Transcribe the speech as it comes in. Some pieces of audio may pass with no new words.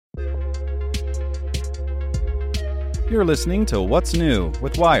You're listening to What's New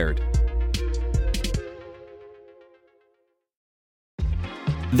with Wired.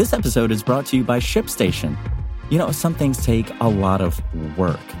 This episode is brought to you by ShipStation. You know, some things take a lot of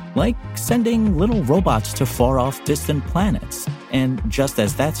work, like sending little robots to far-off distant planets. And just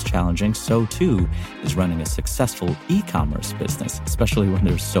as that's challenging, so too is running a successful e-commerce business, especially when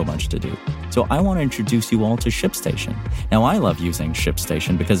there's so much to do. So I want to introduce you all to ShipStation. Now, I love using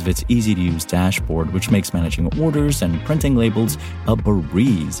ShipStation because of its easy-to-use dashboard, which makes managing orders and printing labels a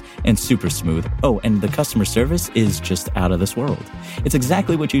breeze and super smooth. Oh, and the customer service is just out of this world. It's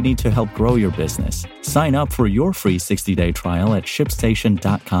exactly what you need to help grow your business. Sign up for your free 60-day trial at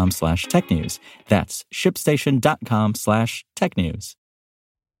shipstation.com/technews. That's shipstation.com/technews.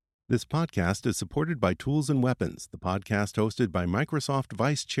 This podcast is supported by Tools and Weapons, the podcast hosted by Microsoft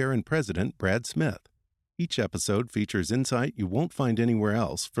Vice Chair and President Brad Smith. Each episode features insight you won't find anywhere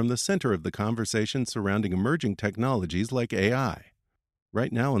else from the center of the conversation surrounding emerging technologies like AI.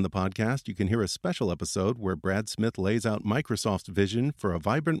 Right now in the podcast, you can hear a special episode where Brad Smith lays out Microsoft's vision for a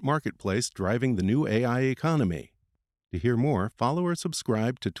vibrant marketplace driving the new AI economy. To hear more, follow or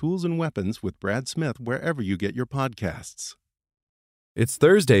subscribe to Tools and Weapons with Brad Smith wherever you get your podcasts. It's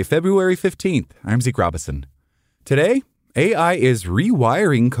Thursday, February 15th. I'm Zeke Robison. Today, AI is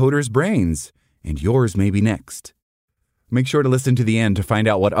rewiring coders' brains, and yours may be next. Make sure to listen to the end to find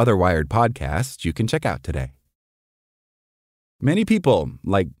out what other Wired podcasts you can check out today. Many people,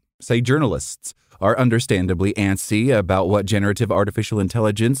 like, say, journalists, are understandably antsy about what generative artificial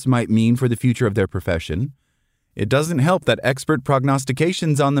intelligence might mean for the future of their profession. It doesn't help that expert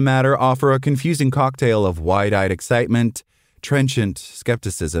prognostications on the matter offer a confusing cocktail of wide-eyed excitement, trenchant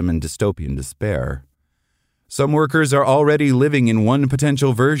skepticism, and dystopian despair. Some workers are already living in one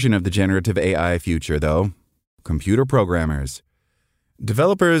potential version of the generative AI future, though: computer programmers.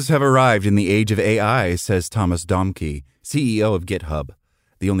 Developers have arrived in the age of AI, says Thomas Domke, CEO of GitHub.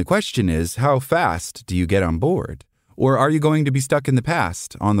 The only question is, how fast do you get on board? Or are you going to be stuck in the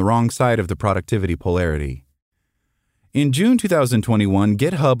past, on the wrong side of the productivity polarity? In June 2021,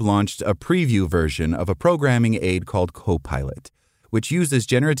 GitHub launched a preview version of a programming aid called Copilot, which uses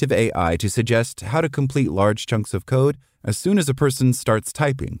generative AI to suggest how to complete large chunks of code as soon as a person starts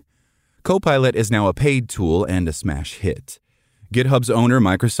typing. Copilot is now a paid tool and a smash hit. GitHub's owner,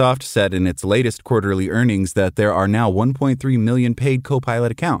 Microsoft, said in its latest quarterly earnings that there are now 1.3 million paid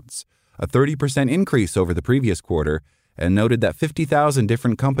Copilot accounts, a 30% increase over the previous quarter, and noted that 50,000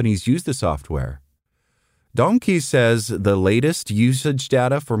 different companies use the software. Domke says the latest usage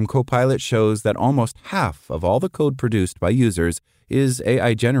data from Copilot shows that almost half of all the code produced by users is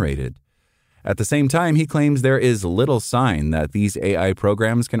AI-generated. At the same time, he claims there is little sign that these AI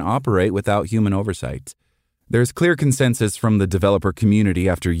programs can operate without human oversight. There's clear consensus from the developer community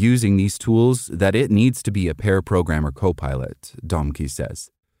after using these tools that it needs to be a pair programmer Copilot, Domke says.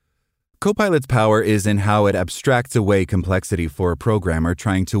 Copilot's power is in how it abstracts away complexity for a programmer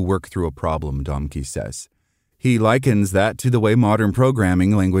trying to work through a problem, Domke says. He likens that to the way modern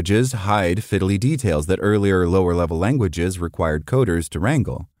programming languages hide fiddly details that earlier lower-level languages required coders to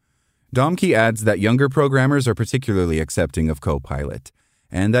wrangle. Domke adds that younger programmers are particularly accepting of Copilot,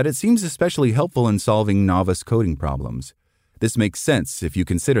 and that it seems especially helpful in solving novice coding problems. This makes sense if you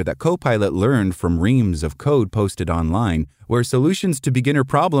consider that Copilot learned from reams of code posted online, where solutions to beginner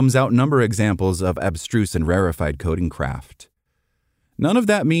problems outnumber examples of abstruse and rarefied coding craft. None of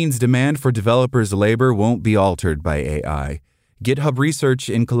that means demand for developers' labor won't be altered by AI. GitHub research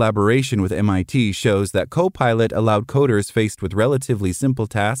in collaboration with MIT shows that Copilot allowed coders faced with relatively simple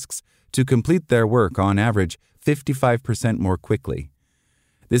tasks to complete their work on average 55% more quickly.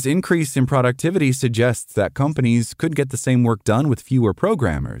 This increase in productivity suggests that companies could get the same work done with fewer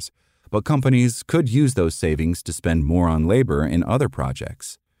programmers, but companies could use those savings to spend more on labor in other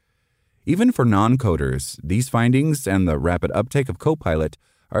projects. Even for non-coders, these findings and the rapid uptake of Copilot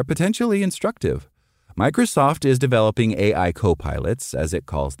are potentially instructive. Microsoft is developing AI copilots, as it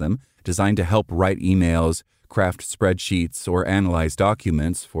calls them, designed to help write emails, craft spreadsheets, or analyze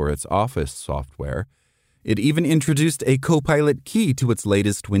documents for its Office software. It even introduced a Copilot key to its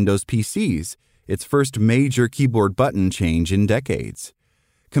latest Windows PCs, its first major keyboard button change in decades.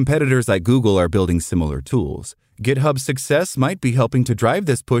 Competitors like Google are building similar tools. GitHub's success might be helping to drive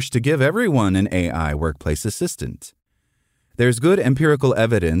this push to give everyone an AI workplace assistant. There's good empirical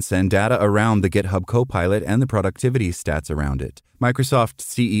evidence and data around the GitHub Copilot and the productivity stats around it. Microsoft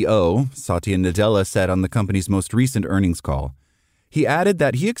CEO Satya Nadella said on the company's most recent earnings call. He added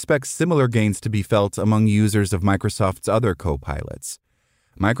that he expects similar gains to be felt among users of Microsoft's other Copilots.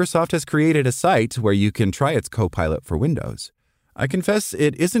 Microsoft has created a site where you can try its Copilot for Windows. I confess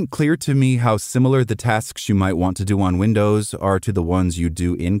it isn't clear to me how similar the tasks you might want to do on Windows are to the ones you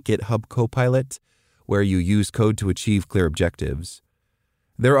do in GitHub Copilot, where you use code to achieve clear objectives.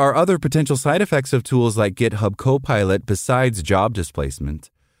 There are other potential side effects of tools like GitHub Copilot besides job displacement.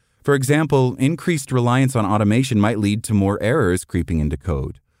 For example, increased reliance on automation might lead to more errors creeping into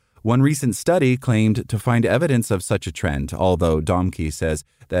code. One recent study claimed to find evidence of such a trend, although Domke says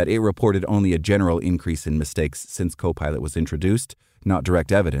that it reported only a general increase in mistakes since Copilot was introduced, not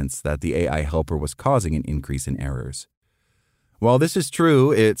direct evidence that the AI helper was causing an increase in errors. While this is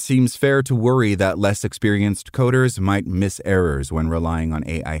true, it seems fair to worry that less experienced coders might miss errors when relying on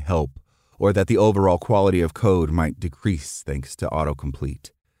AI help, or that the overall quality of code might decrease thanks to autocomplete.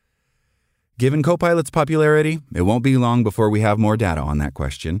 Given Copilot's popularity, it won't be long before we have more data on that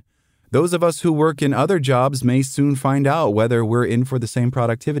question. Those of us who work in other jobs may soon find out whether we're in for the same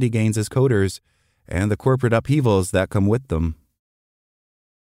productivity gains as coders and the corporate upheavals that come with them.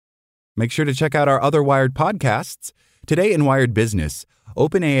 Make sure to check out our other Wired podcasts. Today in Wired Business,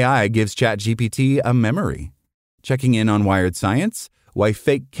 OpenAI gives ChatGPT a memory. Checking in on Wired Science, why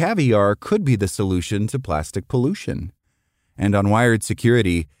fake caviar could be the solution to plastic pollution. And on Wired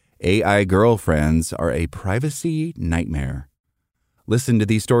Security, AI girlfriends are a privacy nightmare. Listen to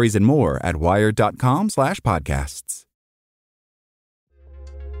these stories and more at wired.com/podcasts.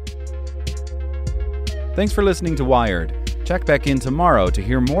 Thanks for listening to Wired. Check back in tomorrow to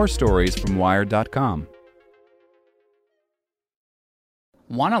hear more stories from Wired.com.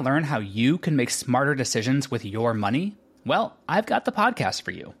 Want to learn how you can make smarter decisions with your money? Well, I've got the podcast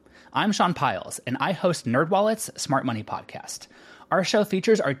for you. I'm Sean Piles, and I host NerdWallet's Smart Money Podcast. Our show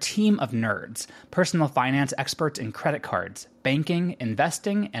features our team of nerds, personal finance experts in credit cards, banking,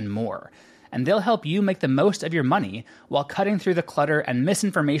 investing, and more. And they'll help you make the most of your money while cutting through the clutter and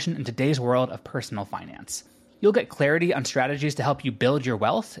misinformation in today's world of personal finance. You'll get clarity on strategies to help you build your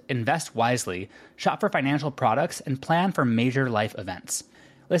wealth, invest wisely, shop for financial products, and plan for major life events.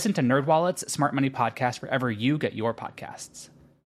 Listen to NerdWallet's Smart Money Podcast wherever you get your podcasts.